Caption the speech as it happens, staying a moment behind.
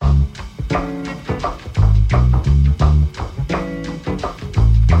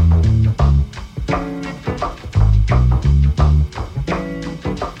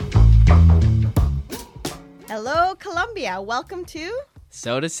Welcome to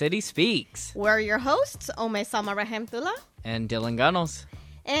Soda City Speaks. We're your hosts, Ome Sama Rahimtullah. And Dylan Gunnels.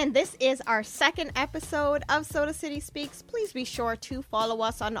 And this is our second episode of Soda City Speaks. Please be sure to follow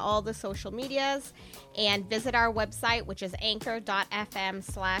us on all the social medias and visit our website, which is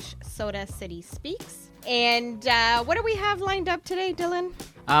anchor.fm/Soda City Speaks. And what do we have lined up today, Dylan?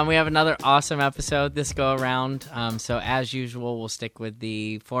 We have another awesome episode this go around. So as usual, we'll stick with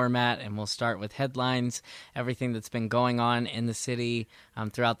the format and we'll start with headlines, everything that's been going on in the city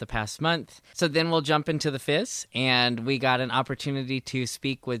throughout the past month. So then we'll jump into the FIS, and we got an opportunity to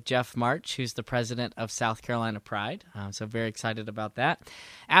speak with Jeff March, who's the president of South Carolina Pride. So very excited about that.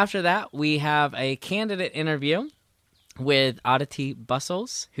 After that, we have a candidate interview with Aditi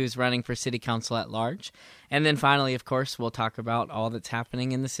Bustles, who's running for city council at large. And then finally, of course, we'll talk about all that's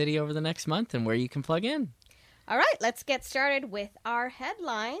happening in the city over the next month and where you can plug in. All right, let's get started with our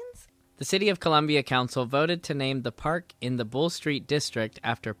headlines. The City of Columbia Council voted to name the park in the Bull Street District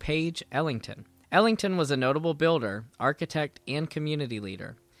after Paige Ellington. Ellington was a notable builder, architect, and community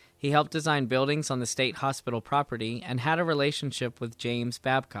leader. He helped design buildings on the state hospital property and had a relationship with James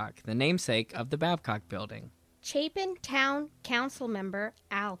Babcock, the namesake of the Babcock Building. Chapin Town Council member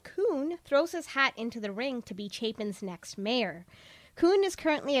Al Kuhn throws his hat into the ring to be Chapin's next mayor. Kuhn is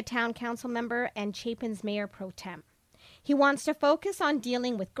currently a town council member and Chapin's mayor pro tem. He wants to focus on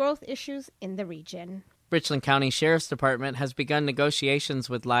dealing with growth issues in the region. Richland County Sheriff's Department has begun negotiations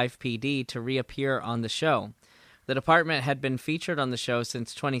with Live PD to reappear on the show. The department had been featured on the show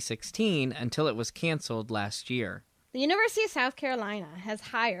since 2016 until it was canceled last year. The University of South Carolina has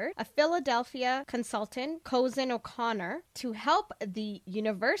hired a Philadelphia consultant, Cozen O'Connor, to help the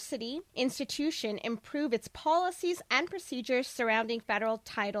university institution improve its policies and procedures surrounding federal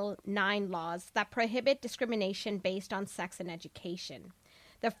Title IX laws that prohibit discrimination based on sex and education.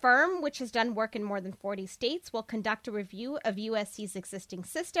 The firm, which has done work in more than 40 states, will conduct a review of USC's existing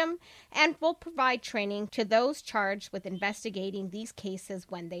system and will provide training to those charged with investigating these cases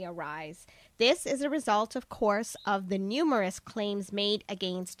when they arise. This is a result, of course, of the numerous claims made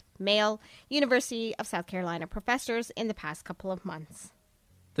against male University of South Carolina professors in the past couple of months.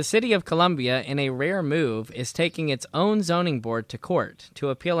 The City of Columbia, in a rare move, is taking its own zoning board to court to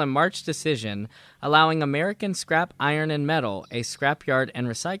appeal a March decision allowing American Scrap Iron and Metal, a scrapyard and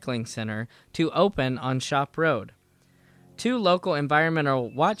recycling center, to open on Shop Road. Two local environmental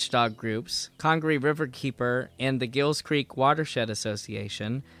watchdog groups, Congaree Riverkeeper and the Gills Creek Watershed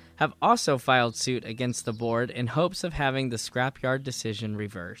Association, have also filed suit against the board in hopes of having the scrapyard decision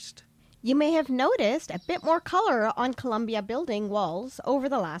reversed. You may have noticed a bit more color on Columbia building walls over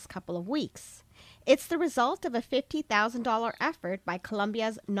the last couple of weeks. It's the result of a $50,000 effort by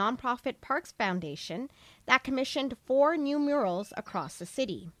Columbia's nonprofit Parks Foundation that commissioned 4 new murals across the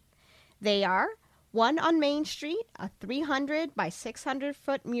city. They are one on Main Street, a 300 by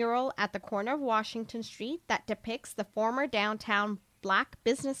 600-foot mural at the corner of Washington Street that depicts the former downtown Black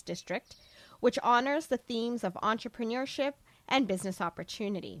Business District, which honors the themes of entrepreneurship and business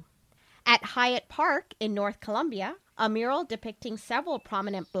opportunity. At Hyatt Park in North Columbia, a mural depicting several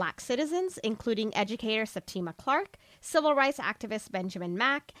prominent Black citizens, including educator Septima Clark, civil rights activist Benjamin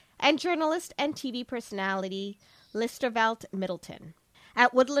Mack, and journalist and TV personality Listervelt Middleton.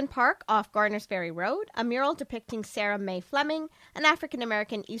 At Woodland Park off Garners Ferry Road, a mural depicting Sarah Mae Fleming, an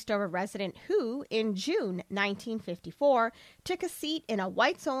African-American Eastover resident who, in June 1954, took a seat in a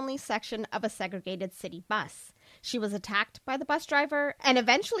whites-only section of a segregated city bus. She was attacked by the bus driver and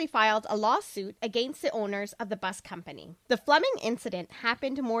eventually filed a lawsuit against the owners of the bus company. The Fleming incident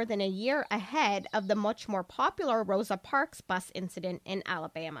happened more than a year ahead of the much more popular Rosa Parks bus incident in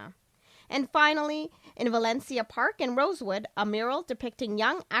Alabama. And finally, in Valencia Park in Rosewood, a mural depicting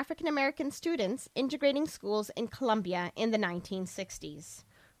young African-American students integrating schools in Columbia in the 1960s.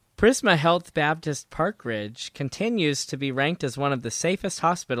 Prisma Health Baptist Park Ridge continues to be ranked as one of the safest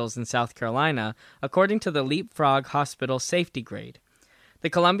hospitals in South Carolina, according to the Leapfrog Hospital Safety Grade. The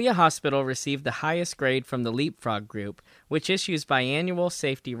Columbia Hospital received the highest grade from the Leapfrog Group, which issues biannual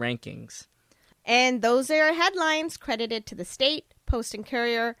safety rankings. And those are headlines credited to the State, Post and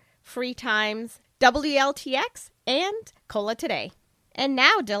Courier, Free Times, WLTX, and Cola Today. And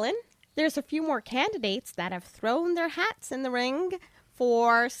now, Dylan, there's a few more candidates that have thrown their hats in the ring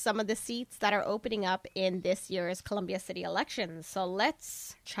for some of the seats that are opening up in this year's Columbia City elections. So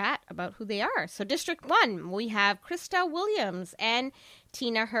let's chat about who they are. So District 1, we have Krista Williams and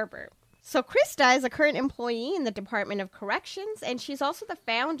Tina Herbert. So Krista is a current employee in the Department of Corrections, and she's also the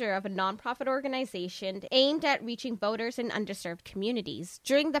founder of a nonprofit organization aimed at reaching voters in underserved communities.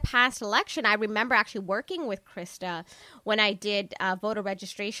 During the past election, I remember actually working with Krista when I did voter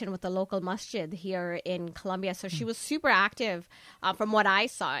registration with the local masjid here in Columbia. So she was super active from what I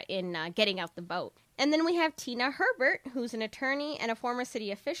saw in getting out the vote. And then we have Tina Herbert, who's an attorney and a former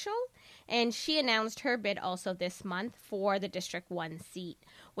city official, and she announced her bid also this month for the District 1 seat,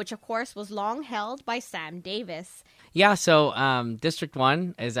 which of course was long held by Sam Davis. Yeah, so District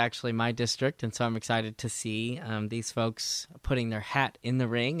 1 is actually my district, and so I'm excited to see these folks putting their hat in the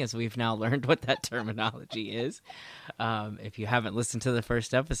ring, as we've now learned what that terminology is. If you haven't listened to the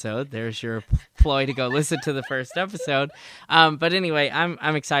first episode, there's your ploy to go listen to the first episode. But anyway,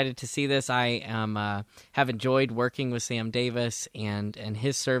 I'm excited to see this. I have enjoyed working with Sam Davis and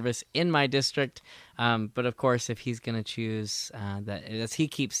his service in my district. But of course, if he's going to choose that, as he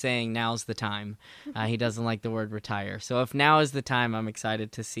keeps saying, now's the time. He doesn't like the word retire. So if now is the time, I'm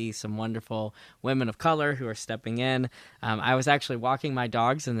excited to see some wonderful women of color who are stepping in. I was actually walking my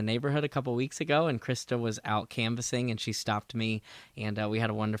dogs in the neighborhood a couple weeks ago, and Krista was out canvassing, and she stopped me, and we had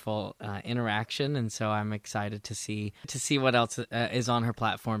a wonderful interaction. And so I'm excited to see what else is on her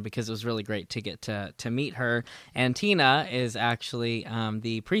platform, because it was really great to get to meet her. And Tina is actually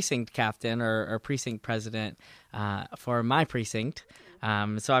the precinct captain or precinct president for my precinct.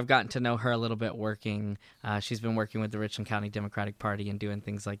 So I've gotten to know her a little bit working. She's been working with the Richland County Democratic Party and doing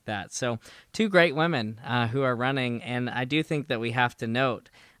things like that. So two great women who are running. And I do think that we have to note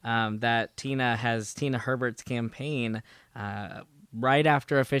that Tina Herbert's campaign, right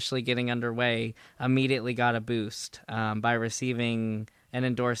after officially getting underway, immediately got a boost by receiving an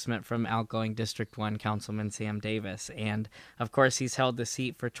endorsement from outgoing District 1 Councilman Sam Davis. And of course, he's held the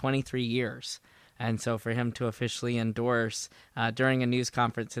seat for 23 years. And so for him to officially endorse during a news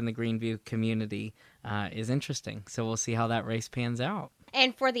conference in the Greenview community is interesting. So we'll see how that race pans out.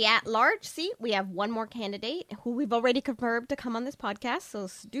 And for the at-large seat, we have one more candidate who we've already confirmed to come on this podcast, so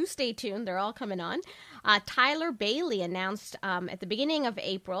do stay tuned. They're all coming on. Tyler Bailey announced at the beginning of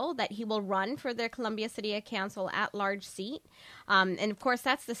April that he will run for the Columbia City Council at-large seat. And, of course,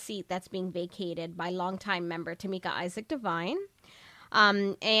 that's the seat that's being vacated by longtime member Tamika Isaac Devine.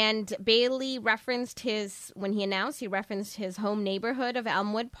 And Bailey referenced when he announced, he referenced his home neighborhood of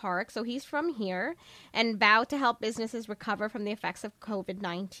Elmwood Park. So he's from here, and vowed to help businesses recover from the effects of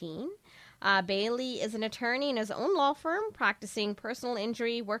COVID-19. Bailey is an attorney in his own law firm, practicing personal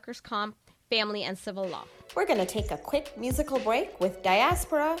injury, workers' comp, family, and civil law. We're going to take a quick musical break with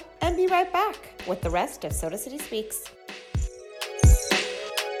Diaspora and be right back with the rest of Soda City Speaks.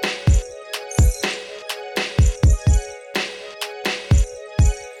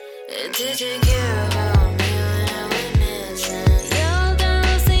 Taking care of me when I went missing. Y'all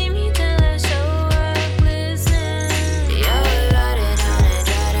don't see me till I show up listening. Y'all lot it down and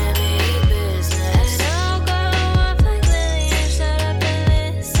try to make business. And I'll go off like Lily and shut up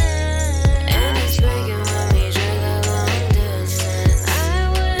and listen. And it's breaking when we drag a long distance. I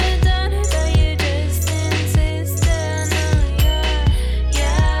would've done it, but you just insisted. No, you're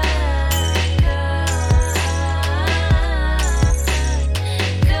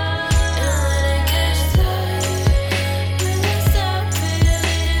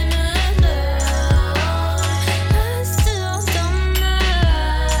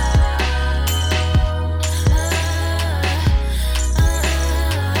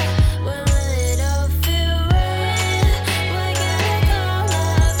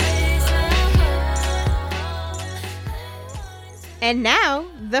And now,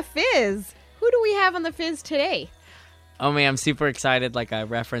 The Fizz. Who do we have on The Fizz today? Oh man, I'm super excited. Like I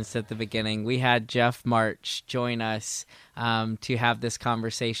referenced at the beginning, we had Jeff March join us to have this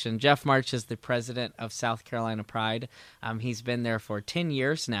conversation. Jeff March is the president of South Carolina Pride. He's been there for 10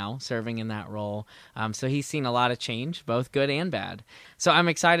 years now, serving in that role. So he's seen a lot of change, both good and bad. So I'm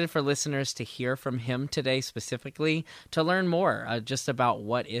excited for listeners to hear from him today specifically, to learn more just about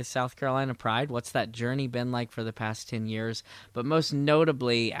what is South Carolina Pride, what's that journey been like for the past 10 years. But most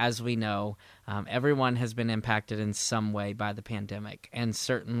notably, as we know, everyone has been impacted in some way by the pandemic, and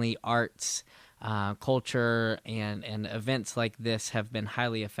certainly arts, culture, and events like this have been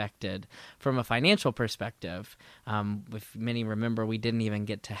highly affected from a financial perspective. If many remember, we didn't even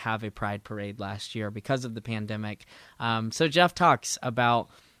get to have a Pride Parade last year because of the pandemic. So Jeff talks about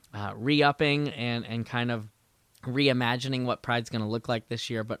re-upping and kind of reimagining what Pride's going to look like this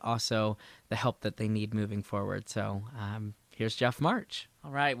year, but also the help that they need moving forward. So here's Jeff March.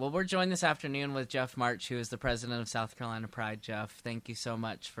 All right. Well, we're joined this afternoon with Jeff March, who is the president of South Carolina Pride. Jeff, thank you so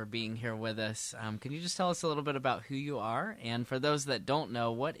much for being here with us. Can you just tell us a little bit about who you are? And for those that don't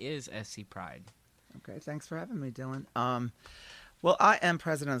know, what is SC Pride? Okay, thanks for having me, Dylan. Well, I am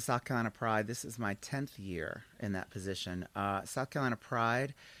president of South Carolina Pride. This is my 10th year in that position. South Carolina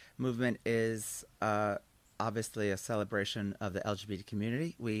Pride movement is obviously a celebration of the LGBT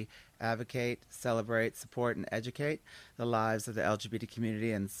community. We advocate, celebrate, support, and educate the lives of the LGBT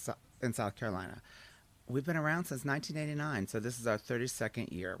community in South Carolina. We've been around since 1989, so this is our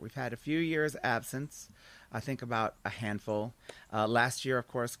 32nd year. We've had a few years absence, I think about a handful. Last year, of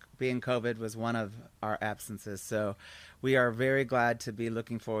course, being COVID was one of our absences, so we are very glad to be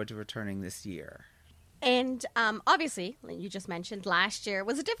looking forward to returning this year. And obviously, like you just mentioned, last year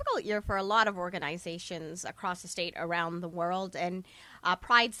was a difficult year for a lot of organizations across the state, around the world. And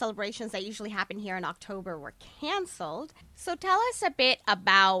Pride celebrations that usually happen here in October were canceled. So tell us a bit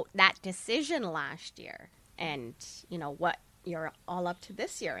about that decision last year and, you know, what you're all up to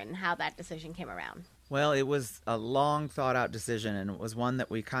this year and how that decision came around. Well, it was a long thought out decision, and it was one that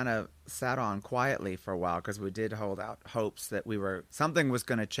we kind of sat on quietly for a while because we did hold out hopes that something was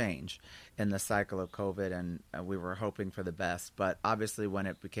going to change in the cycle of COVID, and we were hoping for the best. But obviously when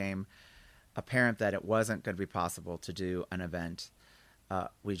it became apparent that it wasn't going to be possible to do an event,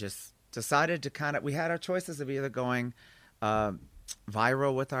 we just decided to we had our choices of either going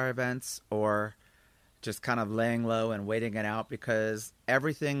viral with our events or just kind of laying low and waiting it out because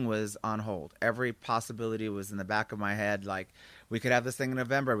everything was on hold. Every possibility was in the back of my head. Like, we could have this thing in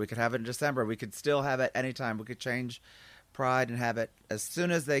November. We could have it in December. We could still have it anytime. We could change Pride and have it as soon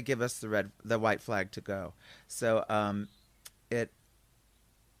as they give us the white flag to go. So it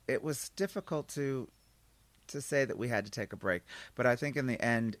was difficult to say that we had to take a break. But I think in the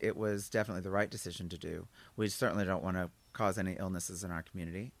end, it was definitely the right decision to do. We certainly don't want to cause any illnesses in our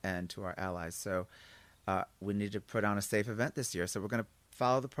community and to our allies. So we need to put on a safe event this year. So we're going to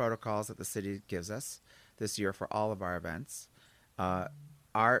follow the protocols that the city gives us this year for all of our events.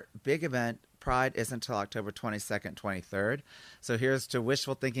 Our big event, Pride, isn't until October 22nd, 23rd. So here's to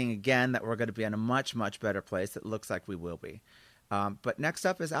wishful thinking again that we're going to be in a much, much better place. It looks like we will be. But next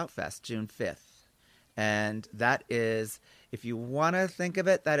up is Outfest, June 5th. And that is, if you want to think of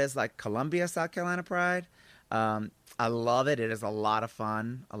it, that is like Columbia, South Carolina Pride. I love it. It is a lot of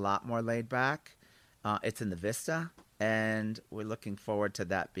fun, a lot more laid back. It's in the Vista, and we're looking forward to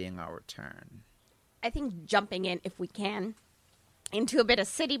that being our return. I think jumping in, if we can, into a bit of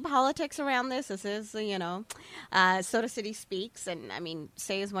city politics around this. This is, you know, Soda City Speaks, and I mean,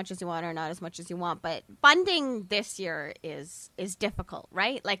 say as much as you want or not as much as you want, but funding this year is difficult,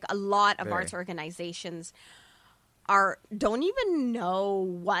 right? Like a lot of arts organizations don't even know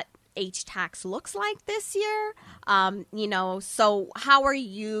what H-Tax looks like this year. You know, so how are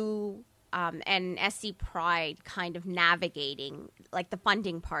you and SC Pride kind of navigating like the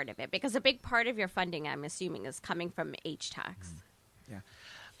funding part of it? Because a big part of your funding, I'm assuming, is coming from H-Tax.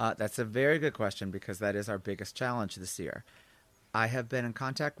 Yeah, that's a very good question because that is our biggest challenge this year. I have been in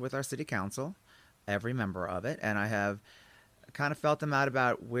contact with our city council, every member of it, and I have kind of felt them out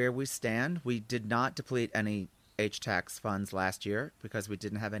about where we stand. We did not deplete any H-Tax funds last year because we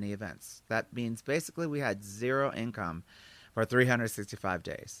didn't have any events. That means basically we had zero income for 365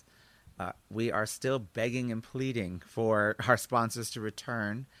 days. We are still begging and pleading for our sponsors to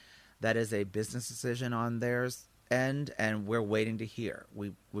return. That is a business decision on theirs end, and we're waiting to hear.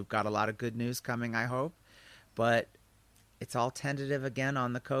 We've got a lot of good news coming, I hope, but it's all tentative again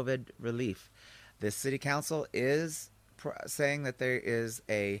on the COVID relief. The city council is saying that there is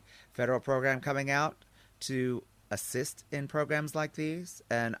a federal program coming out to assist in programs like these,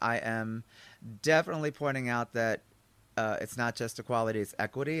 and I am definitely pointing out that it's not just equality, it's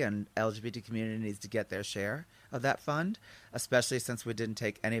equity, and LGBT community needs to get their share of that fund, especially since we didn't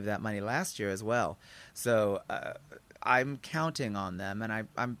take any of that money last year as well. So I'm counting on them, and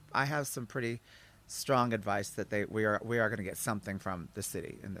I have some pretty strong advice that we are going to get something from the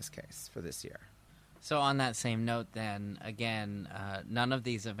city in this case for this year. So on that same note then, again, none of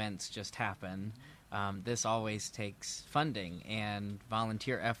these events just happen. This always takes funding and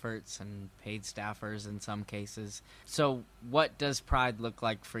volunteer efforts and paid staffers in some cases. So what does Pride look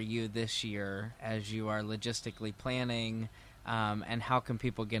like for you this year as you are logistically planning, and how can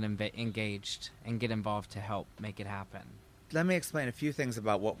people get engaged and get involved to help make it happen? Let me explain a few things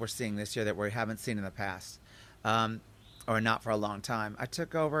about what we're seeing this year that we haven't seen in the past, or not for a long time. I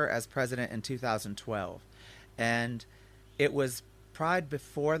took over as president in 2012, and it was Pride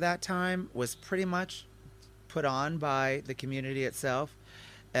before that time was pretty much put on by the community itself,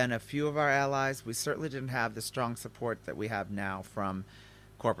 and a few of our allies, we certainly didn't have the strong support that we have now from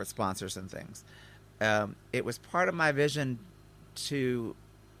corporate sponsors and things. It was part of my vision to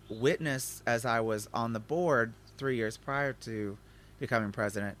witness, as I was on the board 3 years prior to becoming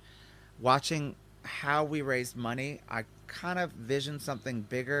president, watching how we raised money. I kind of visioned something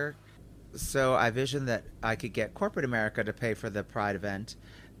bigger. So I visioned that I could get corporate America to pay for the Pride event,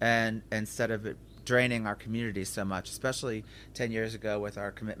 and instead of it draining our community so much, especially 10 years ago with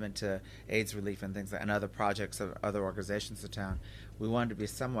our commitment to AIDS relief and things like, and other projects of other organizations in town, we wanted to be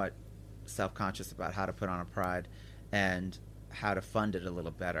somewhat self-conscious about how to put on a Pride and how to fund it a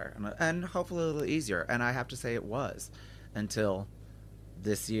little better and hopefully a little easier. And I have to say it was until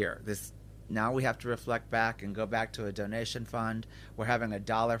this year. Now we have to reflect back and go back to a donation fund. We're having a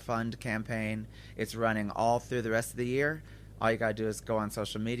dollar fund campaign. It's running all through the rest of the year. All you got to do is go on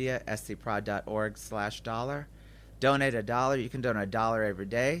social media, scpride.org/dollar. Donate $1. You can donate $1 every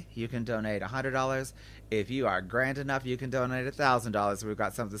day. You can donate $100. If you are grand enough, you can donate $1,000. We've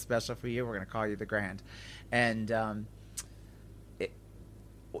got something special for you. We're going to call you the grand. And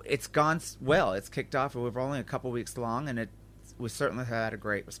it's gone well. It's kicked off. We're only a couple weeks long, and we certainly had a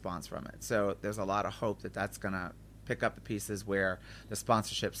great response from it. So there's a lot of hope that that's going to pick up the pieces where the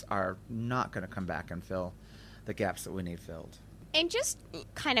sponsorships are not going to come back and fill the gaps that we need filled. And just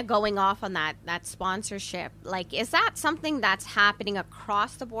kind of going off on that sponsorship, like, is that something that's happening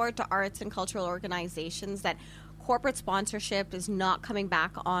across the board to arts and cultural organizations, that corporate sponsorship is not coming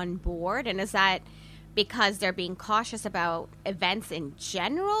back on board? And is that because they're being cautious about events in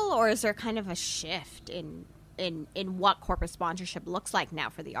general, or is there kind of a shift in what corporate sponsorship looks like now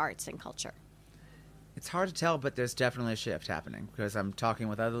for the arts and culture? It's hard to tell, but there's definitely a shift happening, because I'm talking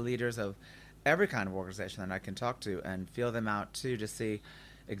with other leaders of every kind of organization that I can talk to and feel them out too, to see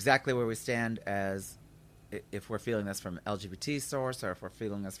exactly where we stand, as if we're feeling this from LGBT source or if we're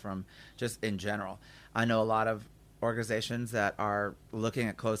feeling this from just in general. I know a lot of organizations that are looking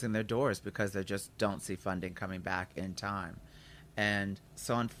at closing their doors because they just don't see funding coming back in time. And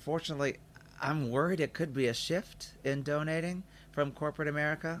so unfortunately, I'm worried it could be a shift in donating from corporate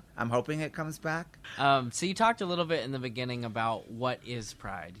America. I'm hoping it comes back. So you talked a little bit in the beginning about what is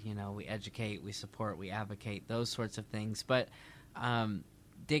Pride. You know, we educate, we support, we advocate, those sorts of things. But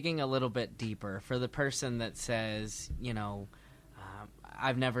digging a little bit deeper, for the person that says, you know,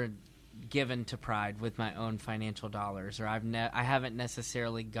 I've never given to Pride with my own financial dollars, or I haven't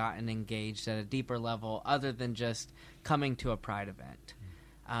necessarily gotten engaged at a deeper level other than just coming to a Pride event.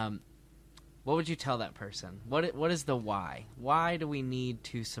 What would you tell that person? What is the why? Why do we need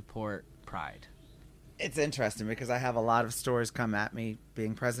to support Pride? It's interesting because I have a lot of stories come at me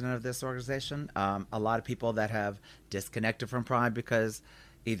being president of this organization. A lot of people that have disconnected from Pride because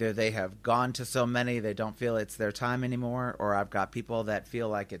either they have gone to so many they don't feel it's their time anymore, or I've got people that feel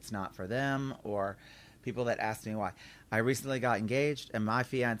like it's not for them, or people that ask me why. I recently got engaged, and my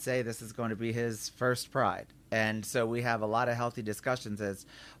fiancé, this is going to be his first Pride. And so we have a lot of healthy discussions as,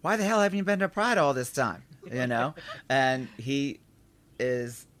 why the hell haven't you been to Pride all this time? You know? And he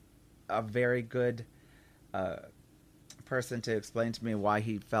is a very good person to explain to me why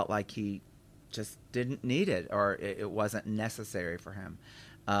he felt like he just didn't need it, or it wasn't necessary for him.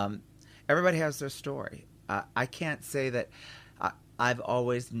 Everybody has their story. I can't say that I've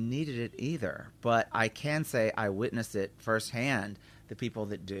always needed it either, but I can say I witnessed it firsthand, the people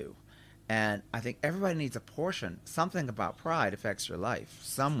that do. And I think everybody needs a portion. Something about Pride affects your life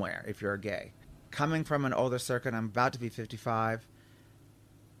somewhere if you're gay. Coming from an older circuit, I'm about to be 55.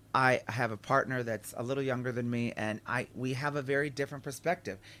 I have a partner that's a little younger than me, and we have a very different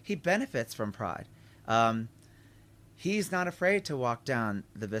perspective. He benefits from Pride. He's not afraid to walk down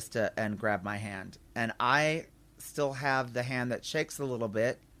the Vista and grab my hand. And I still have the hand that shakes a little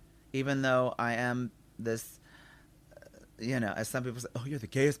bit, even though I am this... You know, as some people say, oh, you're the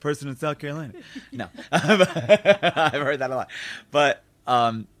gayest person in South Carolina. No, I've heard that a lot. But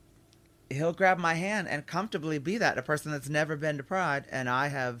he'll grab my hand and comfortably be that, a person that's never been to Pride. And I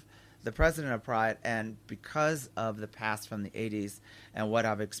have the president of Pride. And because of the past from the 80s and what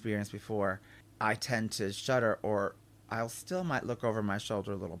I've experienced before, I tend to shudder, or I'll still might look over my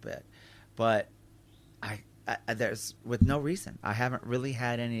shoulder a little bit. But there's, with no reason, I haven't really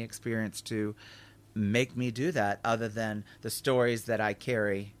had any experience to make me do that, other than the stories that I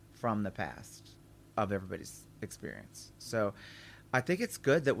carry from the past of everybody's experience. So I think it's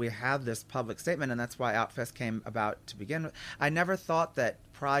good that we have this public statement, and that's why Outfest came about to begin with. I never thought that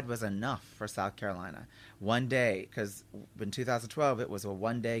Pride was enough for South Carolina. One day, because in 2012 it was a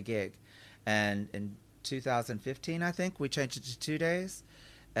one-day gig, and in 2015 I think we changed it to 2 days,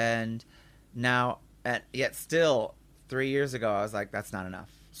 and now, and yet still 3 years ago I was like, that's not enough.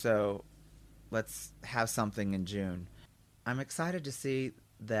 So let's have something in June. I'm excited to see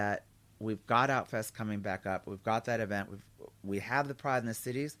that we've got Outfest coming back up. We've got that event. We have the Pride in the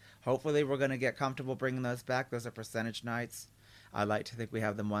Cities. Hopefully we're going to get comfortable bringing those back. Those are percentage nights. I like to think we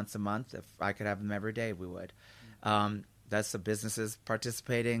have them once a month. If I could have them every day, we would. That's the businesses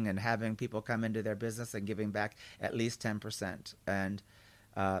participating and having people come into their business and giving back at least 10% and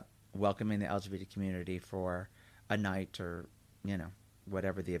welcoming the LGBT community for a night or,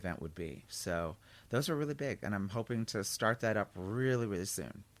 whatever the event would be. So those are really big, and I'm hoping to start that up really, really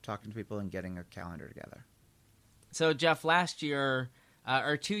soon, talking to people and getting a calendar together. So, Jeff, last year,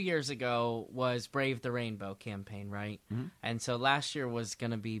 or 2 years ago, was Brave the Rainbow campaign, right? Mm-hmm. And so last year was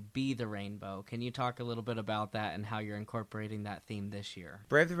going to Be the Rainbow. Can you talk a little bit about that and how you're incorporating that theme this year?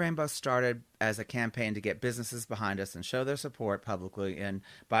 Brave the Rainbow started as a campaign to get businesses behind us and show their support publicly, and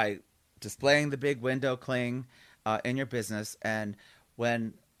by displaying the big window cling in your business. And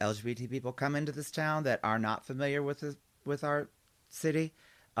when LGBT people come into this town that are not familiar with our city,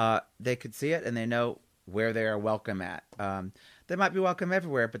 they could see it and they know where they are welcome at. They might be welcome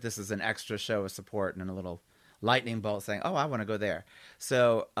everywhere, but this is an extra show of support and a little lightning bolt saying, oh, I want to go there.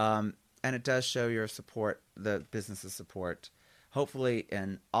 So, and it does show your support, the business's support. Hopefully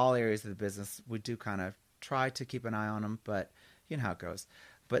in all areas of the business, we do kind of try to keep an eye on them, but you know how it goes.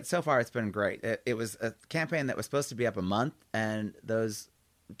 But so far, it's been great. It was a campaign that was supposed to be up a month, and 2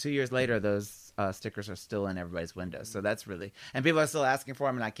 years later, those stickers are still in everybody's windows. So that's really, and people are still asking for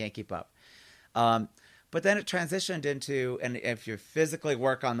them, and I can't keep up. But then it transitioned into, and if you physically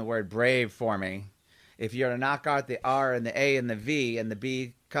work on the word brave for me, if you're to knock out the R and the A and the V, and the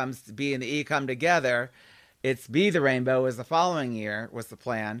B and the E come together, it's Be the Rainbow is the following year, was the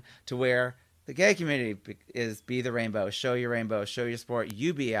plan, to where the gay community is Be the Rainbow, show your support,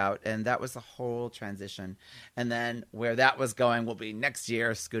 you be out. And that was the whole transition. And then where that was going will be next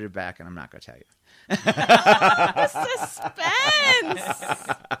year, scooted back, and I'm not going to tell you. Suspense!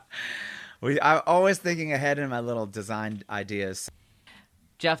 I'm always thinking ahead in my little design ideas.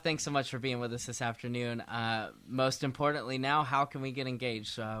 Jeff, thanks so much for being with us this afternoon. Most importantly now, how can we get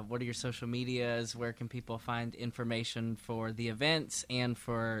engaged? What are your social medias? Where can people find information for the events and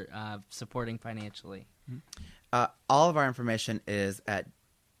for supporting financially? All of our information is at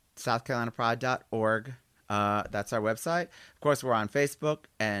southcarolinapride.org. That's our website. Of course, we're on Facebook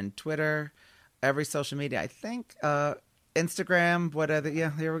and Twitter, every social media. I think Instagram,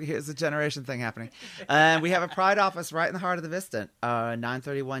 here's a generation thing happening. And we have a Pride office right in the heart of the Vista,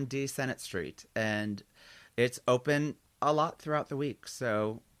 931D Senate Street. And it's open a lot throughout the week.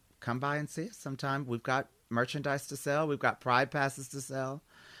 So come by and see us sometime. We've got merchandise to sell. We've got Pride passes to sell.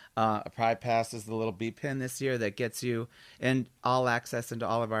 A Pride Pass is the little B pin this year that gets you in all access into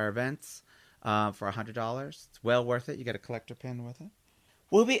all of our events for $100. It's well worth it. You get a collector pin with it.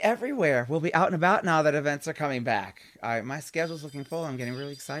 We'll be everywhere. We'll be out and about now that events are coming back. My schedule's looking full. I'm getting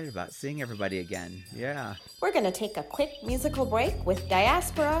really excited about seeing everybody again. Yeah. We're going to take a quick musical break with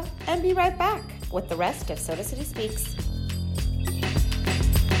Diaspora and be right back with the rest of Soda City Speaks.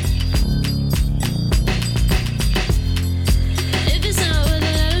 If it's not with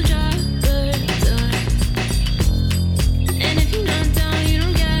a little driver's on, and if you're not down, you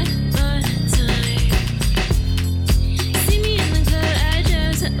don't get my time. See me in the club, I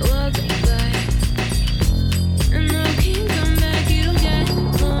just walk by, and I can't come back, you don't get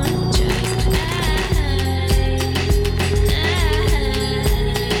more checks.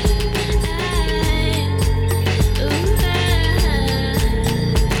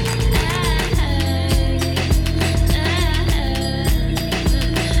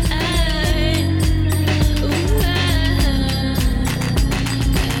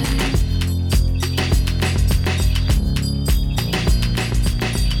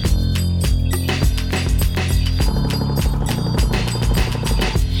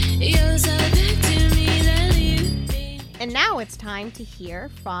 And now it's time to hear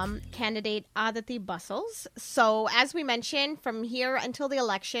from candidate Aditi Bustles. So as we mentioned, from here until the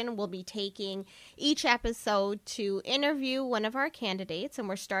election, we'll be taking each episode to interview one of our candidates. And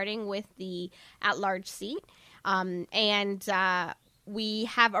we're starting with the at-large seat. We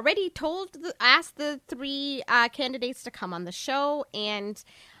have already asked the three candidates to come on the show, and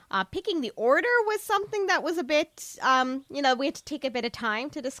picking the order was something that was a bit, we had to take a bit of time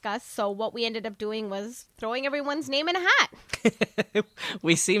to discuss. So what we ended up doing was throwing everyone's name in a hat.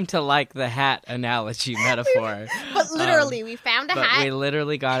 We seem to like the hat analogy metaphor. But literally, we found a hat. We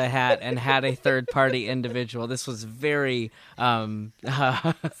literally got a hat and had a third-party individual. This was very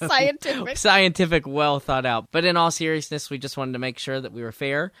Scientific. scientific, well thought out. But in all seriousness, we just wanted to make sure that we were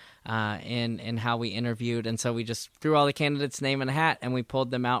fair in how we interviewed. And so we just threw all the candidates' name in a hat and we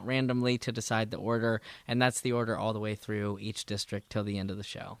pulled them out randomly to decide the order. And that's the order all the way through each district till the end of the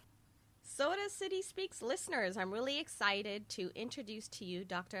show. Soda City Speaks listeners, I'm really excited to introduce to you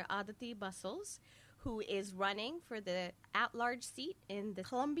Dr. Aditi Bustles, who is running for the at-large seat in the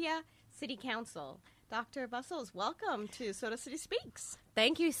Columbia City Council. Dr. Bustles, welcome to Soda City Speaks.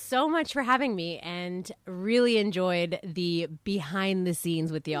 Thank you so much for having me, and really enjoyed the behind the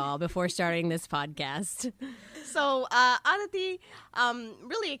scenes with y'all before starting this podcast. So, Aditi,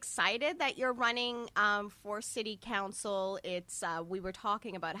 really excited that you're running for City Council. It's we were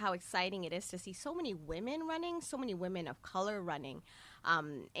talking about how exciting it is to see so many women running, so many women of color running.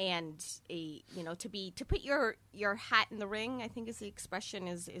 To put your hat in the ring, I think is the expression,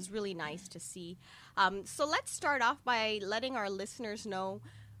 is really nice to see. So let's start off by letting our listeners know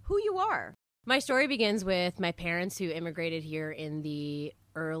who you are. My story begins with my parents who immigrated here in the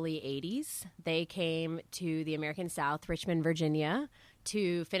early 80s. They came to the American South, Richmond, Virginia,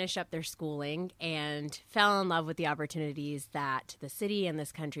 to finish up their schooling and fell in love with the opportunities that the city and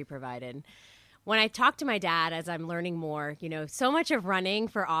this country provided. When I talk to my dad, as I'm learning more, so much of running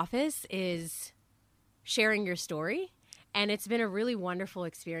for office is sharing your story. And it's been a really wonderful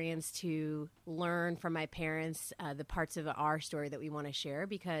experience to learn from my parents the parts of our story that we want to share,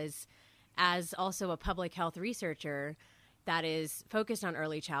 because as also a public health researcher that is focused on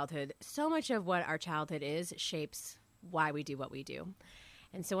early childhood, so much of what our childhood is shapes why we do what we do.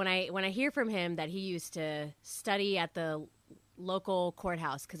 And so when I hear from him that he used to study at the local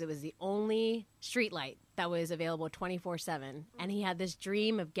courthouse because it was the only street light that was available 24/7, and he had this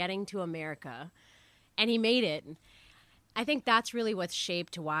dream of getting to America, and he made it. I think that's really what's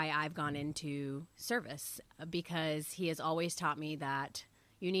shaped why I've gone into service, because he has always taught me that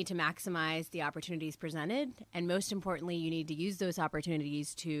you need to maximize the opportunities presented, and most importantly, you need to use those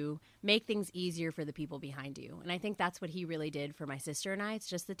opportunities to make things easier for the people behind you. And I think that's what he really did for my sister and I. It's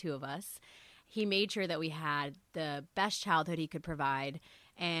just the two of us. He made sure that we had the best childhood he could provide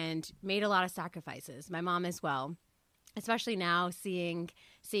and made a lot of sacrifices. My mom as well. Especially now, seeing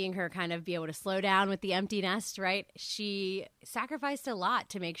her kind of be able to slow down with the empty nest, right? She sacrificed a lot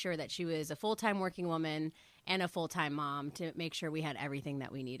to make sure that she was a full-time working woman and a full-time mom to make sure we had everything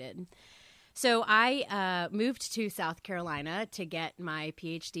that we needed. So I moved to South Carolina to get my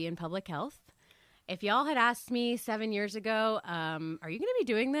PhD in public health. If y'all had asked me 7 years ago, are you going to be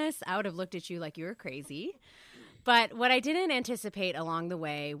doing this? I would have looked at you like you were crazy. But what I didn't anticipate along the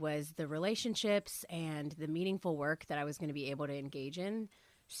way was the relationships and the meaningful work that I was going to be able to engage in,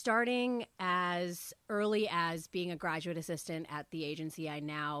 starting as early as being a graduate assistant at the agency I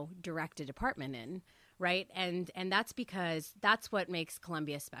now direct a department in, right? And that's because that's what makes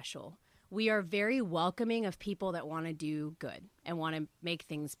Columbia special. We are very welcoming of people that want to do good and want to make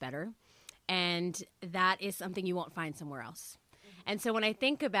things better. And that is something you won't find somewhere else. And so when I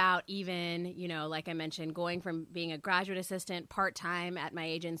think about even, like I mentioned, going from being a graduate assistant part-time at my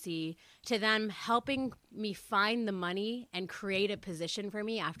agency to them helping me find the money and create a position for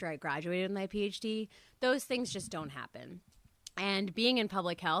me after I graduated with my PhD, those things just don't happen. And being in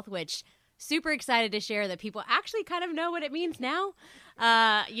public health, which super excited to share that people actually kind of know what it means now,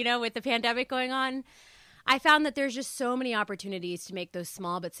 with the pandemic going on, I found that there's just so many opportunities to make those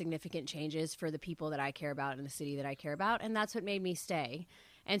small but significant changes for the people that I care about in the city that I care about, and that's what made me stay.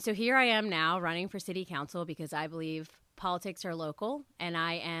 And so here I am now running for city council because I believe politics are local, and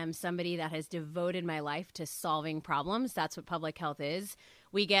I am somebody that has devoted my life to solving problems. That's what public health is.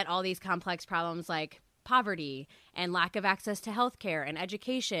 We get all these complex problems like poverty and lack of access to healthcare and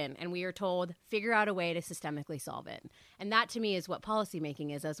education, and we are told figure out a way to systemically solve it. And that to me is what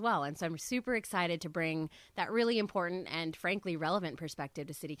policymaking is as well. And so I'm super excited to bring that really important and frankly relevant perspective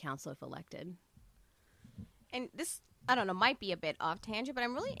to city council if elected. And this, I don't know, might be a bit off tangent, but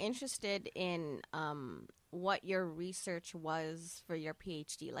I'm really interested in what your research was for your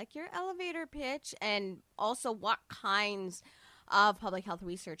PhD, like your elevator pitch, and also what kinds of public health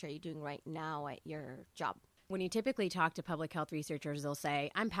research are you doing right now at your job? When you typically talk to public health researchers, they'll say,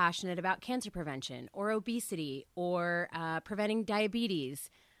 I'm passionate about cancer prevention or obesity or preventing diabetes.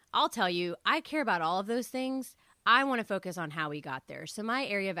 I'll tell you, I care about all of those things. I want to focus on how we got there. So my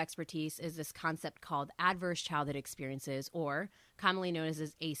area of expertise is this concept called adverse childhood experiences, or commonly known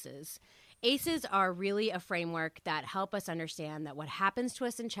as ACEs. ACEs are really a framework that help us understand that what happens to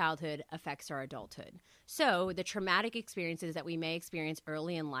us in childhood affects our adulthood. So the traumatic experiences that we may experience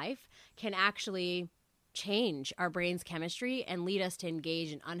early in life can actually change our brain's chemistry and lead us to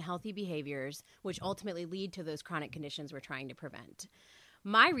engage in unhealthy behaviors, which ultimately lead to those chronic conditions we're trying to prevent.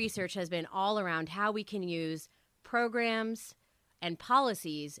 My research has been all around how we can use programs, and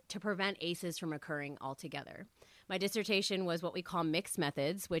policies to prevent ACEs from occurring altogether. My dissertation was what we call mixed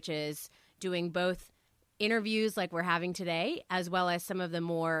methods, which is doing both interviews like we're having today, as well as some of the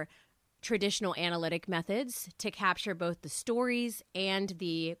more traditional analytic methods to capture both the stories and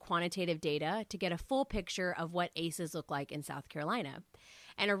the quantitative data to get a full picture of what ACEs look like in South Carolina.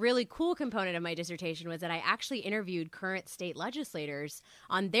 And a really cool component of my dissertation was that I actually interviewed current state legislators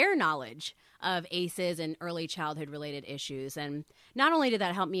on their knowledge of ACEs and early childhood related issues. And not only did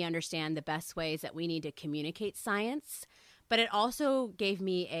that help me understand the best ways that we need to communicate science, but it also gave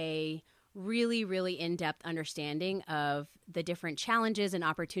me a really, really in-depth understanding of the different challenges and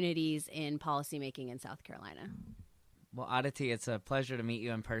opportunities in policymaking in South Carolina. Well, Aditi, it's a pleasure to meet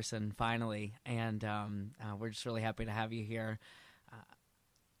you in person finally, and we're just really happy to have you here.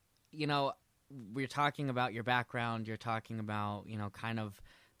 We're talking about your background. You're talking about, kind of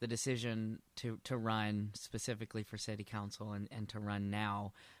the decision to run specifically for city council and to run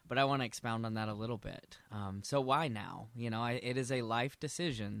now. But I want to expound on that a little bit. So why now? It is a life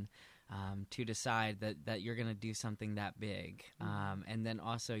decision to decide that you're going to do something that big. And then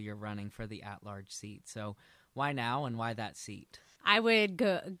also you're running for the at-large seat. So why now and why that seat? I would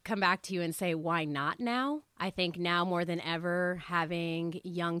come back to you and say, why not now? I think now more than ever, having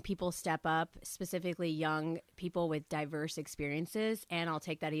young people step up, specifically young people with diverse experiences, and I'll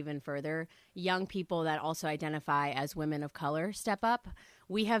take that even further, young people that also identify as women of color step up.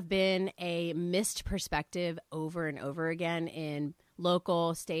 We have been a missed perspective over and over again in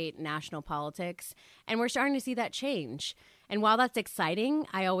local, state, national politics, and we're starting to see that change. And while that's exciting,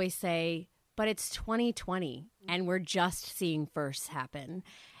 I always say, but it's 2020 and we're just seeing firsts happen.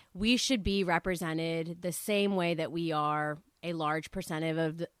 We should be represented the same way that we are a large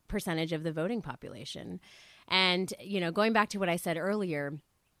percentage of the voting population. And, going back to what I said earlier,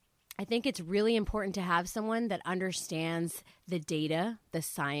 I think it's really important to have someone that understands the data, the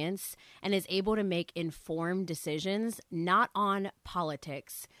science, and is able to make informed decisions, not on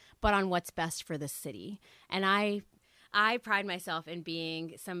politics, but on what's best for the city. And I pride myself in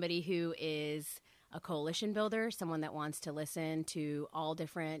being somebody who is a coalition builder, someone that wants to listen to all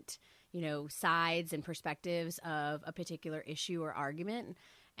different, sides and perspectives of a particular issue or argument.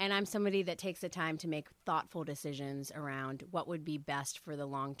 And I'm somebody that takes the time to make thoughtful decisions around what would be best for the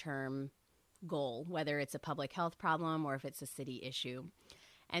long-term goal, whether it's a public health problem or if it's a city issue.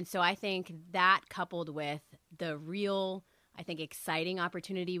 And so I think that, coupled with the real, exciting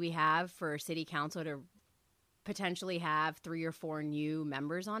opportunity we have for city council to potentially have 3 or 4 new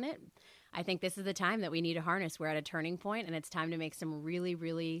members on it, I think this is the time that we need to harness. We're at a turning point, and it's time to make some really,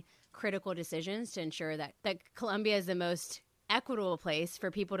 really critical decisions to ensure that Columbia is the most equitable place for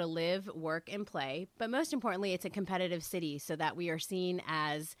people to live, work, and play. But most importantly, it's a competitive city so that we are seen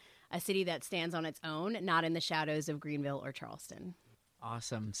as a city that stands on its own, not in the shadows of Greenville or Charleston.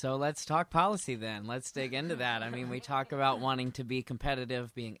 Awesome. So let's talk policy then. Let's dig into that. I mean, we talk about wanting to be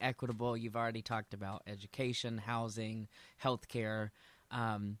competitive, being equitable. You've already talked about education, housing, healthcare.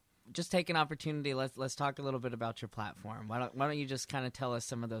 Just take an opportunity. Let's talk a little bit about your platform. Why don't you just kind of tell us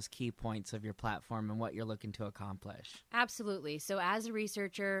some of those key points of your platform and what you're looking to accomplish? Absolutely. So as a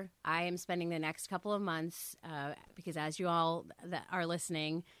researcher, I am spending the next couple of months, because as you all that are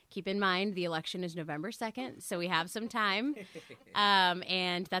listening, keep in mind the election is November 2nd, so we have some time.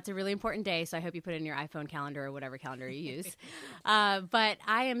 And that's a really important day, so I hope you put it in your iPhone calendar or whatever calendar you use. But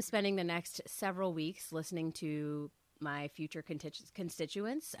I am spending the next several weeks listening to my future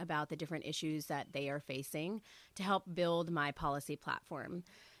constituents about the different issues that they are facing to help build my policy platform.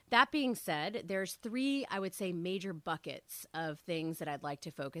 That being said, there's 3, I would say, major buckets of things that I'd like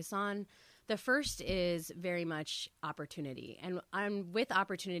to focus on. The first is very much opportunity. And with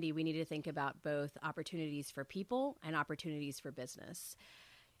opportunity, we need to think about both opportunities for people and opportunities for business.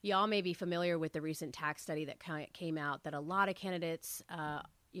 Y'all may be familiar with the recent tax study that came out that a lot of candidates,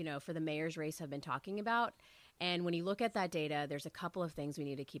 for the mayor's race have been talking about. And when you look at that data, there's a couple of things we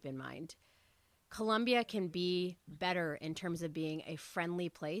need to keep in mind. Columbia can be better in terms of being a friendly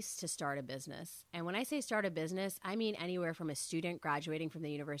place to start a business. And when I say start a business, I mean anywhere from a student graduating from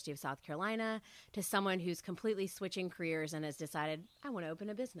the University of South Carolina to someone who's completely switching careers and has decided, I want to open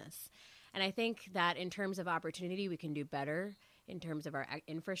a business. And I think that in terms of opportunity, we can do better in terms of our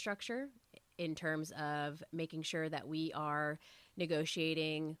infrastructure, in terms of making sure that we are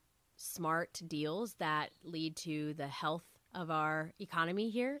negotiating smart deals that lead to the health of our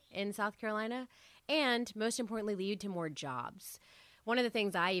economy here in South Carolina, and most importantly, lead to more jobs. One of the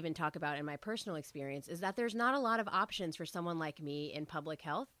things I even talk about in my personal experience is that there's not a lot of options for someone like me in public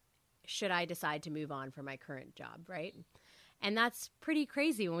health should I decide to move on from my current job, right? And that's pretty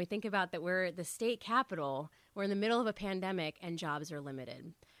crazy when we think about that we're the state capital We're in the middle of a pandemic and jobs are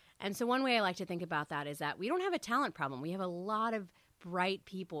limited. And so one way I like to think about that is that we don't have a talent problem. We have a lot of bright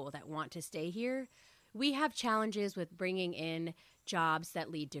people that want to stay here. We have challenges with bringing in jobs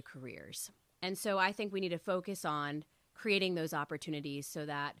that lead to careers. And so I think we need to focus on creating those opportunities so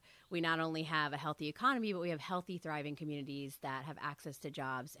that we not only have a healthy economy, but we have healthy, thriving communities that have access to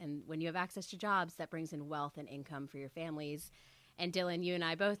jobs. And when you have access to jobs, that brings in wealth and income for your families. And Dylan, you and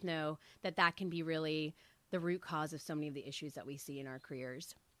I both know that that can be really the root cause of so many of the issues that we see in our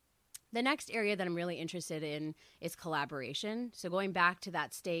careers. The next area that I'm really interested in is collaboration. So going back to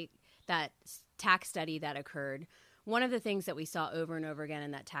that tax study that occurred, one of the things that we saw over and over again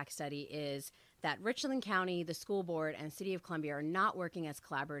in that tax study is that Richland County, the school board, and City of Columbia are not working as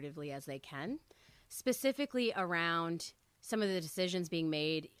collaboratively as they can, specifically around some of the decisions being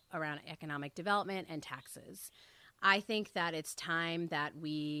made around economic development and taxes. I think that it's time that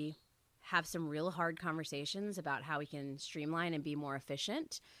we have some real hard conversations about how we can streamline and be more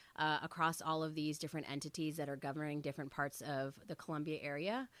efficient across all of these different entities that are governing different parts of the Columbia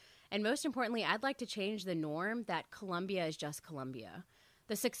area. And most importantly, I'd like to change the norm that Columbia is just Columbia.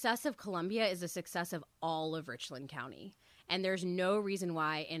 The success of Columbia is the success of all of Richland County. And there's no reason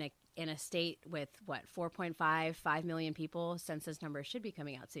why in a state with, 5 million people, census numbers should be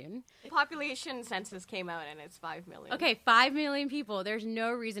coming out soon. Population census came out and it's 5 million. Okay, 5 million people. There's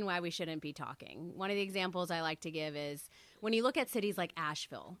no reason why we shouldn't be talking. One of the examples I like to give is when you look at cities like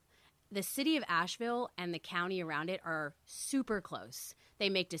Asheville, the city of Asheville and the county around it are super close. They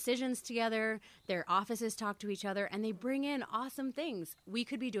make decisions together, their offices talk to each other, and they bring in awesome things. We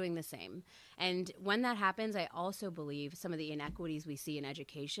could be doing the same. And when that happens, I also believe some of the inequities we see in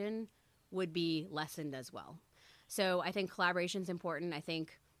education would be lessened as well. So I think collaboration is important. I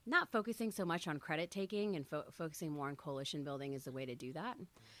think not focusing so much on credit taking and focusing more on coalition building is the way to do that.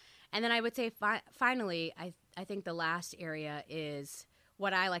 And then I would say finally, I think the last area is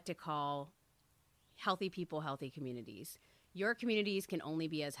what I like to call healthy people, healthy communities. Your communities can only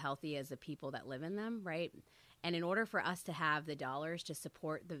be as healthy as the people that live in them, right? And in order for us to have the dollars to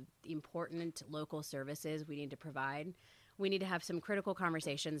support the important local services we need to provide, we need to have some critical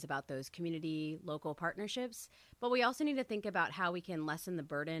conversations about those community local partnerships. But we also need to think about how we can lessen the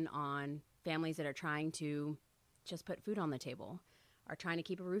burden on families that are trying to just put food on the table, are trying to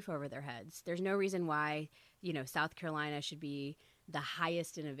keep a roof over their heads. There's no reason why, South Carolina should be the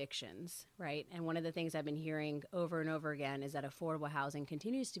highest in evictions, right? And one of the things I've been hearing over and over again is that affordable housing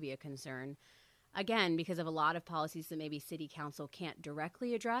continues to be a concern, again, because of a lot of policies that maybe city council can't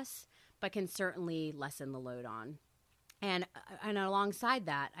directly address, but can certainly lessen the load on. And alongside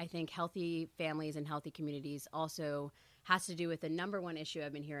that, I think healthy families and healthy communities also has to do with the number one issue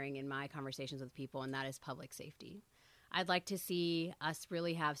I've been hearing in my conversations with people, and that is public safety. I'd like to see us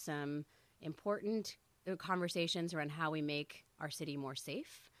really have some important conversations around how we make our city more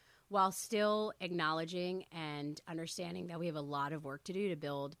safe while still acknowledging and understanding that we have a lot of work to do to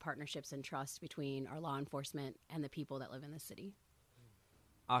build partnerships and trust between our law enforcement and the people that live in the city.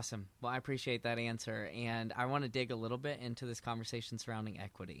 Awesome. Well, I appreciate that answer. And I want to dig a little bit into this conversation surrounding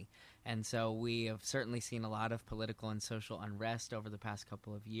equity. And so we have certainly seen a lot of political and social unrest over the past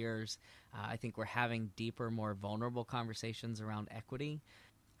couple of years. I think we're having deeper, more vulnerable conversations around equity.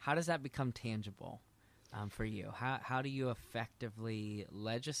 How does that become tangible for you? How do you effectively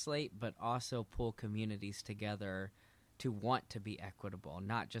legislate, but also pull communities together to want to be equitable,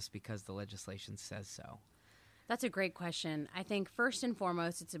 not just because the legislation says so? That's a great question. I think first and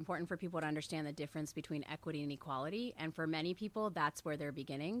foremost, it's important for people to understand the difference between equity and equality. And for many people, that's where they're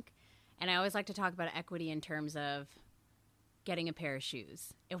beginning. And I always like to talk about equity in terms of getting a pair of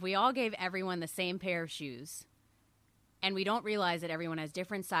shoes. If we all gave everyone the same pair of shoes, and we don't realize that everyone has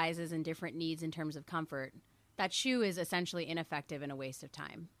different sizes and different needs in terms of comfort, that shoe is essentially ineffective and a waste of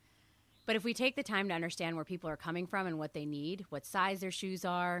time. But if we take the time to understand where people are coming from and what they need, what size their shoes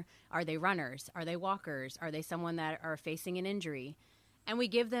are they runners? Are they walkers? Are they someone that are facing an injury? And we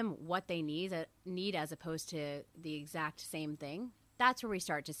give them what they need as opposed to the exact same thing, that's where we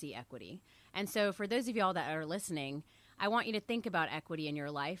start to see equity. And so for those of y'all that are listening, I want you to think about equity in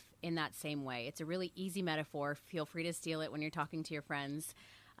your life in that same way. It's a really easy metaphor. Feel free to steal it when you're talking to your friends.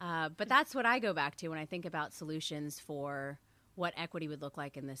 But that's what I go back to when I think about solutions for what equity would look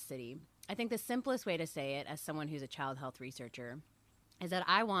like in this city. I think the simplest way to say it, as someone who's a child health researcher, is that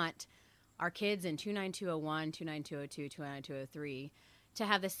I want our kids in 29201, 29202, 29203 to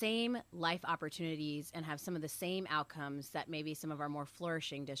have the same life opportunities and have some of the same outcomes that maybe some of our more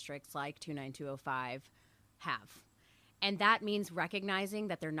flourishing districts like 29205 have. And that means recognizing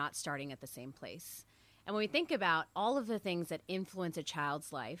that they're not starting at the same place. And when we think about all of the things that influence a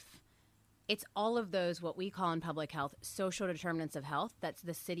child's life, it's all of those, what we call in public health, social determinants of health that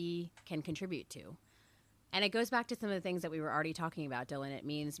the city can contribute to. And it goes back to some of the things that we were already talking about, Dylan. It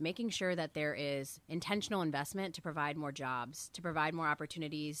means making sure that there is intentional investment to provide more jobs, to provide more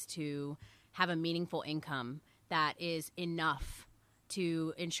opportunities to have a meaningful income that is enough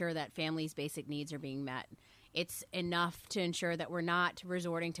to ensure that families' basic needs are being met. It's enough to ensure that we're not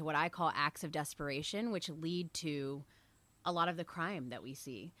resorting to what I call acts of desperation, which lead to a lot of the crime that we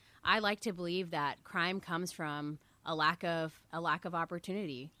see. I like to believe that crime comes from a lack of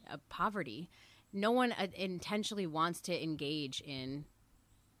opportunity, poverty. No one intentionally wants to engage in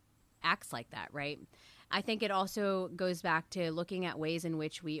acts like that, right? I think it also goes back to looking at ways in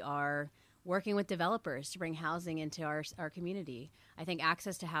which we are working with developers to bring housing into our community. I think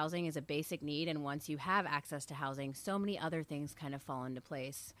access to housing is a basic need, and once you have access to housing, so many other things kind of fall into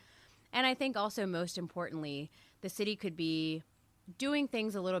place. And I think also, most importantly, the city could be doing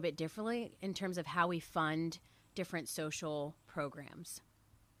things a little bit differently in terms of how we fund different social programs.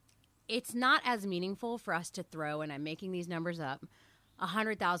 It's not as meaningful for us to throw, and I'm making these numbers up,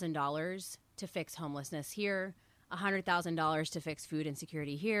 $100,000 to fix homelessness here, $100,000 to fix food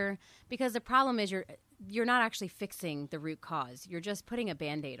insecurity here, because the problem is you're not actually fixing the root cause. You're just putting a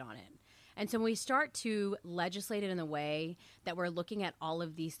Band-Aid on it. And so when we start to legislate it in a way that we're looking at all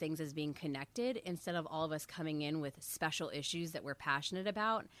of these things as being connected, instead of all of us coming in with special issues that we're passionate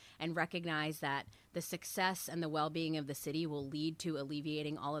about, and recognize that the success and the well-being of the city will lead to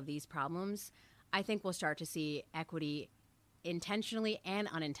alleviating all of these problems, I think we'll start to see equity intentionally and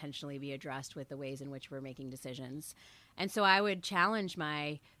unintentionally be addressed with the ways in which we're making decisions. And so I would challenge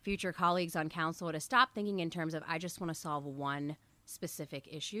my future colleagues on council to stop thinking in terms of, I just want to solve one specific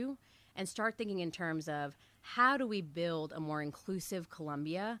issue, and start thinking in terms of, how do we build a more inclusive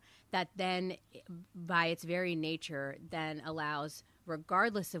Columbia that then, by its very nature, then allows,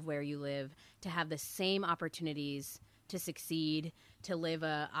 regardless of where you live, to have the same opportunities to succeed, to live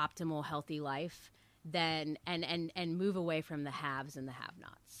a optimal, healthy life, then and move away from the haves and the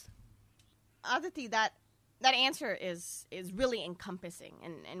have-nots. Aditi, that answer is really encompassing,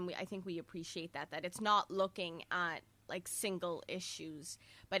 and I think we appreciate that it's not looking at like single issues,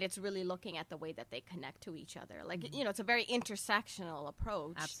 but it's really looking at the way that they connect to each other. Like, it's a very intersectional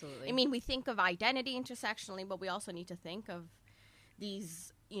approach. Absolutely. I mean, we think of identity intersectionally, but we also need to think of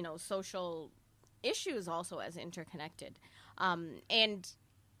these, social issues also as interconnected. And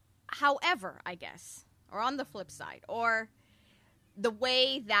however, I guess, or on the flip side, or the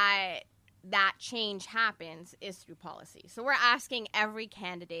way that change happens is through policy. So we're asking every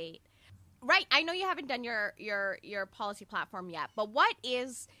candidate, right, I know you haven't done your policy platform yet, but what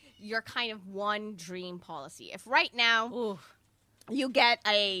is your kind of one dream policy? If right now you get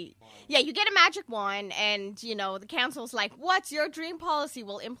a magic wand, and the council's like, what's your dream policy?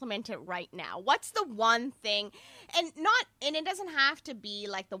 We'll implement it right now. What's the one thing? And it doesn't have to be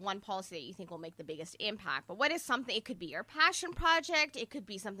like the one policy that you think will make the biggest impact, but what is something? It could be your passion project, it could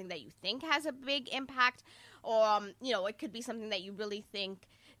be something that you think has a big impact, or it could be something that you really think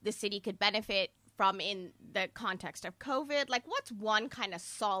the city could benefit from in the context of COVID. Like, what's one kind of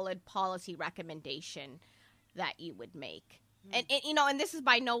solid policy recommendation that you would make? And this is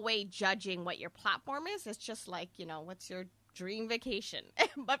by no way judging what your platform is. It's just like, what's your dream vacation,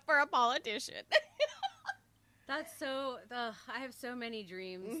 but for a politician. That's so, I have so many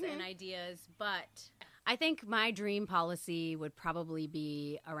dreams and ideas, but I think my dream policy would probably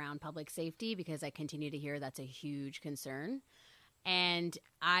be around public safety, because I continue to hear that's a huge concern. And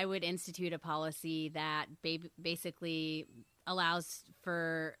I would institute a policy that basically allows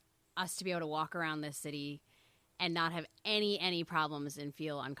for us to be able to walk around this city and not have any problems and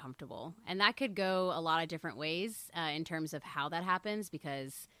feel uncomfortable. And that could go a lot of different ways in terms of how that happens,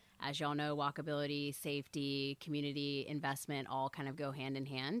 because as y'all know, walkability, safety, community investment all kind of go hand in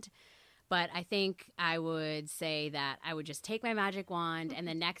hand. But I think I would say that I would just take my magic wand, and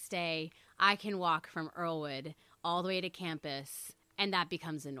the next day I can walk from Earlwood all the way to campus, and that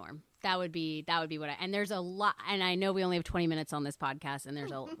becomes the norm. That would be what and there's a lot, and I know we only have 20 minutes on this podcast, and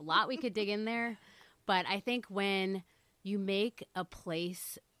there's a lot we could dig in there. But I think when you make a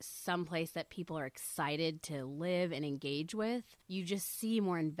place someplace that people are excited to live and engage with, you just see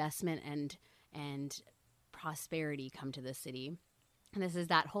more investment and prosperity come to the city. And this is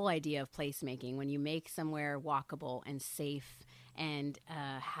that whole idea of placemaking. When you make somewhere walkable and safe and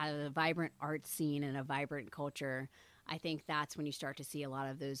have a vibrant art scene and a vibrant culture, I think that's when you start to see a lot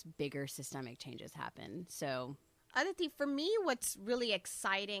of those bigger systemic changes happen. So Aditi, for me, what's really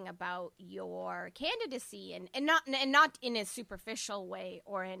exciting about your candidacy, and not in a superficial way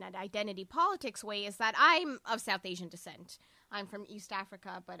or in an identity politics way, is that I'm of South Asian descent. I'm from East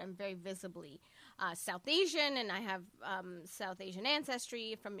Africa, but I'm very visibly South Asian, and I have South Asian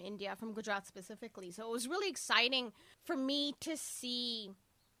ancestry from India, from Gujarat specifically. So it was really exciting for me to see.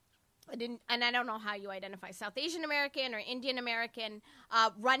 And I don't know how you identify, South Asian American or Indian American,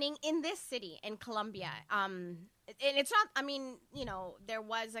 running in this city in Colombia. And it's not, I mean, you know, there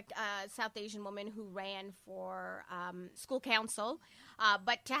was a South Asian woman who ran for school council,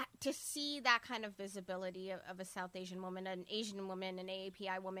 but to see that kind of visibility of a South Asian woman, an Asian woman, an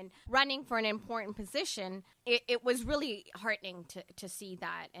AAPI woman running for an important position, it was really heartening to see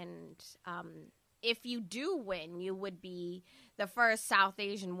that. And if you do win, you would be the first South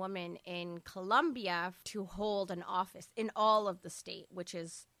Asian woman in Colombia to hold an office in all of the state, which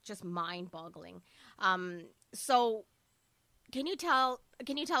is just mind-boggling. So, can you tell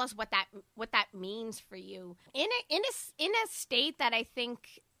us what that means for you in a state that I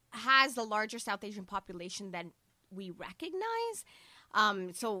think has a larger South Asian population than we recognize?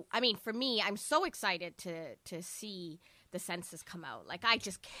 So, I mean, for me, I'm so excited to see the census come out. Like, I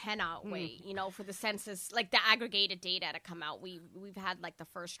just cannot wait, you know, for the census, like the aggregated data to come out. We've had like the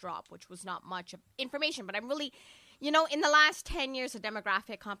first drop, which was not much of information, but I'm really, you know, in the last 10 years, the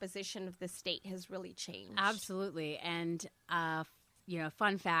demographic composition of the state has really changed. Absolutely. And, you know,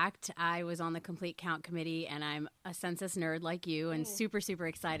 fun fact, I was on the Complete Count Committee, and I'm a census nerd like you, and super, super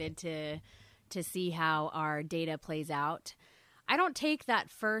excited to see how our data plays out. I don't take that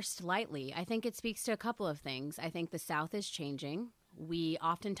first lightly. I think it speaks to a couple of things. I think the South is changing. We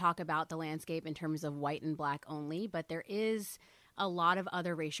often talk about the landscape in terms of white and black only, but there is a lot of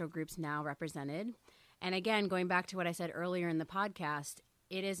other racial groups now represented. And again, going back to what I said earlier in the podcast,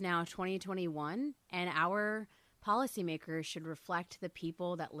 it is now 2021, and our policymakers should reflect the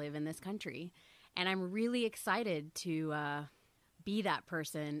people that live in this country. And I'm really excited to be that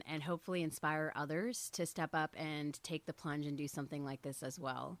person and hopefully inspire others to step up and take the plunge and do something like this as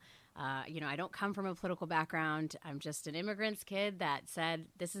well. You know, I don't come from a political background. I'm just an immigrant's kid that said,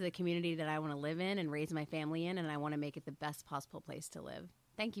 this is a community that I want to live in and raise my family in, and I want to make it the best possible place to live.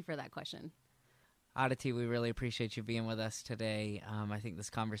 Thank you for that question. Aditi, we really appreciate you being with us today. I think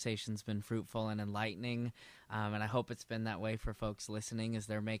this conversation's been fruitful and enlightening, and I hope it's been that way for folks listening as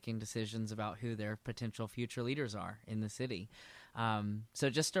they're making decisions about who their potential future leaders are in the city. So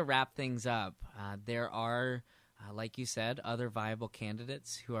just to wrap things up, there are, like you said, other viable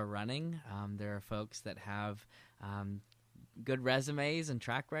candidates who are running. There are folks that have good resumes and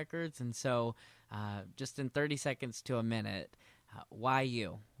track records, and so just in 30 seconds to a minute, why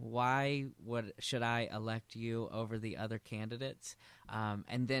you? Why should I elect you over the other candidates?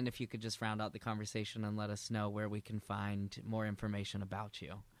 And then if you could just round out the conversation and let us know where we can find more information about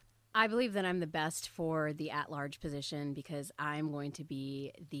you. I believe that I'm the best for the at-large position because I'm going to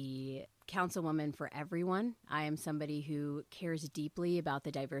be the councilwoman for everyone. I am somebody who cares deeply about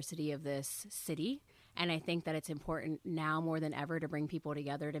the diversity of this city. And I think that it's important now more than ever to bring people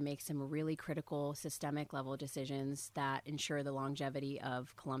together to make some really critical systemic level decisions that ensure the longevity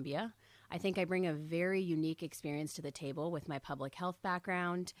of Columbia. I think I bring a very unique experience to the table with my public health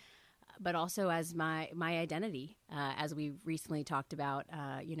background, but also as my identity. As we recently talked about,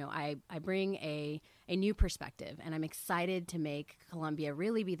 you know, I bring a new perspective, and I'm excited to make Columbia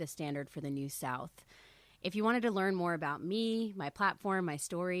really be the standard for the New South. If you wanted to learn more about me, my platform, my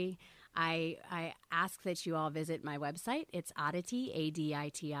story, I ask that you all visit my website. It's Aditi,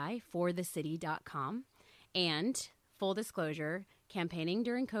 ADITI, forthecity.com. And full disclosure, campaigning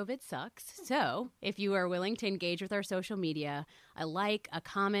during COVID sucks. So if you are willing to engage with our social media, a like, a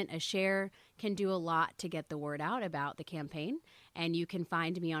comment, a share can do a lot to get the word out about the campaign. And you can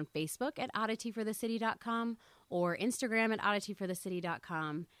find me on Facebook at AditiForTheCity.com or Instagram at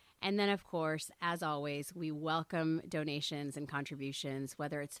AditiForTheCity.com. And then, of course, as always, we welcome donations and contributions,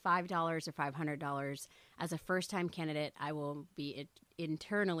 whether it's $5 or $500. As a first-time candidate, I will be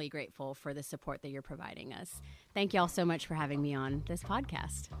eternally grateful for the support that you're providing us. Thank you all so much for having me on this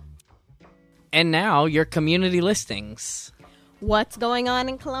podcast. And now, your community listings. What's going on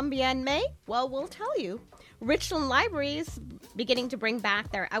in Columbia in May? Well, we'll tell you. Richland Library is beginning to bring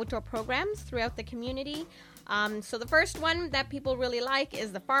back their outdoor programs throughout the community. So the first one that people really like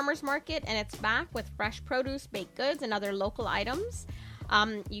is the Farmers Market, and it's back with fresh produce, baked goods, and other local items.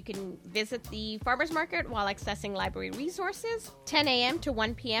 You can visit the Farmers Market while accessing library resources, 10 a.m. to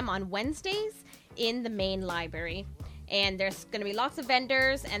 1 p.m. on Wednesdays in the main library. And there's going to be lots of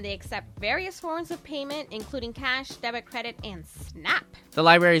vendors, and they accept various forms of payment, including cash, debit, credit, and Snap. The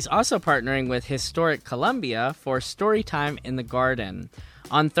library is also partnering with Historic Columbia for Storytime in the Garden.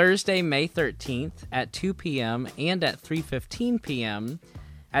 On Thursday, May 13th at 2 p.m. and at 3:15 p.m.,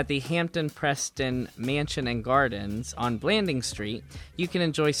 at the Hampton Preston Mansion and Gardens on Blanding Street, you can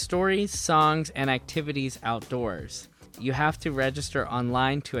enjoy stories, songs, and activities outdoors. You have to register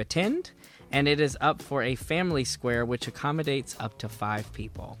online to attend, and it is up for a family square which accommodates up to 5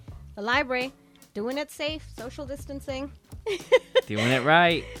 people. The library, doing it safe, social distancing. Doing it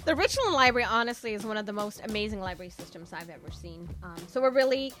right. The Richland Library, honestly, is one of the most amazing library systems I've ever seen. So we're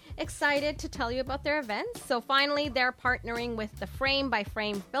really excited to tell you about their events. So finally, they're partnering with the Frame by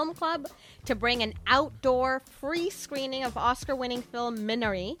Frame Film Club to bring an outdoor free screening of Oscar-winning film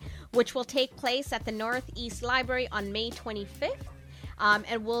Minari, which will take place at the Northeast Library on May 25th.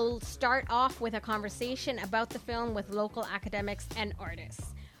 And we'll start off with a conversation about the film with local academics and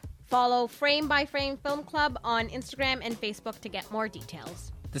artists. Follow Frame by Frame Film Club on Instagram and Facebook to get more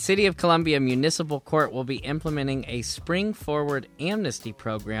details. The City of Columbia Municipal Court will be implementing a Spring Forward Amnesty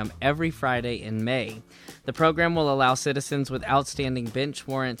program every Friday in May. The program will allow citizens with outstanding bench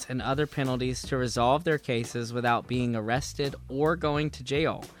warrants and other penalties to resolve their cases without being arrested or going to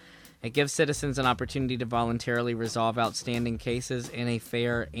jail. It gives citizens an opportunity to voluntarily resolve outstanding cases in a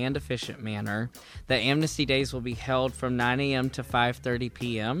fair and efficient manner. The Amnesty Days will be held from 9 a.m. to 5:30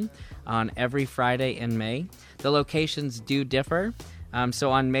 p.m. on every Friday in May. The locations do differ.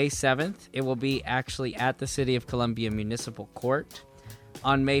 So on May 7th, it will be actually at the City of Columbia Municipal Court.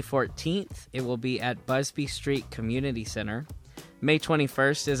 On May 14th, it will be at Busby Street Community Center. May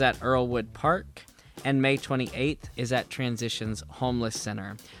 21st is at Earlwood Park. And May 28th is at Transitions Homeless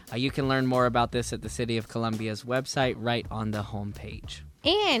Center. You can learn more about this at the City of Columbia's website right on the homepage.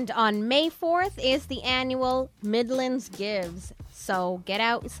 And on May 4th is the annual Midlands Gives. So get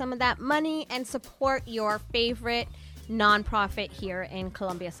out some of that money and support your favorite nonprofit here in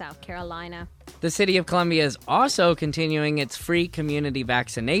Columbia, South Carolina. The City of Columbia is also continuing its free community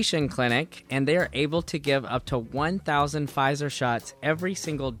vaccination clinic, and they are able to give up to 1,000 Pfizer shots every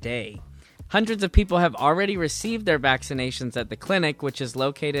single day. Hundreds of people have already received their vaccinations at the clinic, which is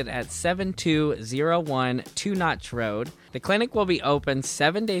located at 7201 Two Notch Road. The clinic will be open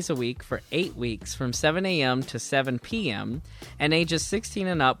 7 days a week for 8 weeks from 7 a.m. to 7 p.m., and ages 16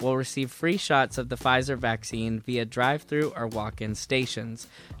 and up will receive free shots of the Pfizer vaccine via drive-through or walk-in stations.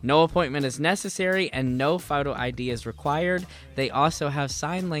 No appointment is necessary and no photo ID is required. They also have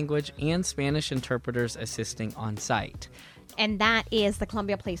sign language and Spanish interpreters assisting on site. And that is the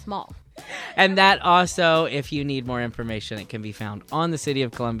Columbia Place Mall. And that also, if you need more information, it can be found on the City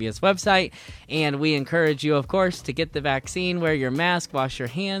of Columbia's website. And we encourage you, of course, to get the vaccine, wear your mask, wash your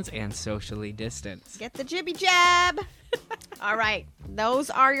hands, and socially distance. Get the jibby jab. All right. Those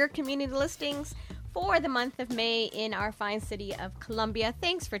are your community listings for the month of May in our fine city of Columbia.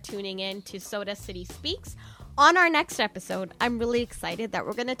 Thanks for tuning in to Soda City Speaks. On our next episode, I'm really excited that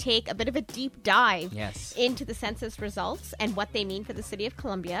we're going to take a bit of a deep dive into the census results and what they mean for the City of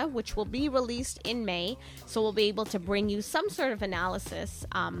Columbia, which will be released in May. So we'll be able to bring you some sort of analysis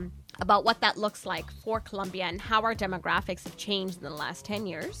about what that looks like for Columbia and how our demographics have changed in the last 10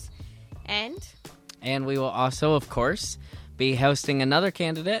 years. And we will also, of course, be hosting another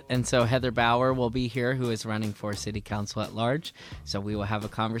candidate, and so Heather Bauer will be here, who is running for City Council at large. So we will have a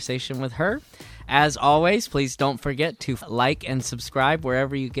conversation with her. As always, please don't forget to like and subscribe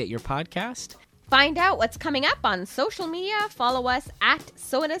wherever you get your podcast. Find out what's coming up on social media. Follow us at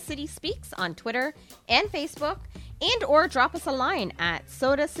Soda City Speaks on Twitter and Facebook, and or drop us a line at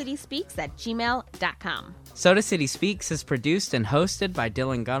sodacityspeaks@gmail.com. Soda City Speaks is produced and hosted by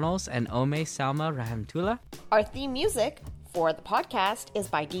Dylan Gunnels and Ome Salma Rahimtullah. Our theme music for the podcast is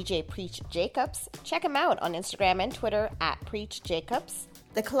by DJ Preach Jacobs. Check him out on Instagram and Twitter at Preach Jacobs.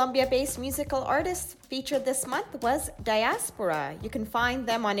 The Columbia-based musical artist featured this month was Diaspora. You can find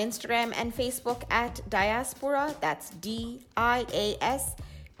them on Instagram and Facebook at Diaspora. That's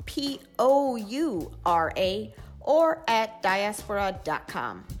DIASPOURA, or at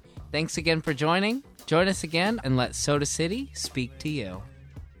diaspora.com. Thanks again for joining. Join us again and let Soda City speak to you.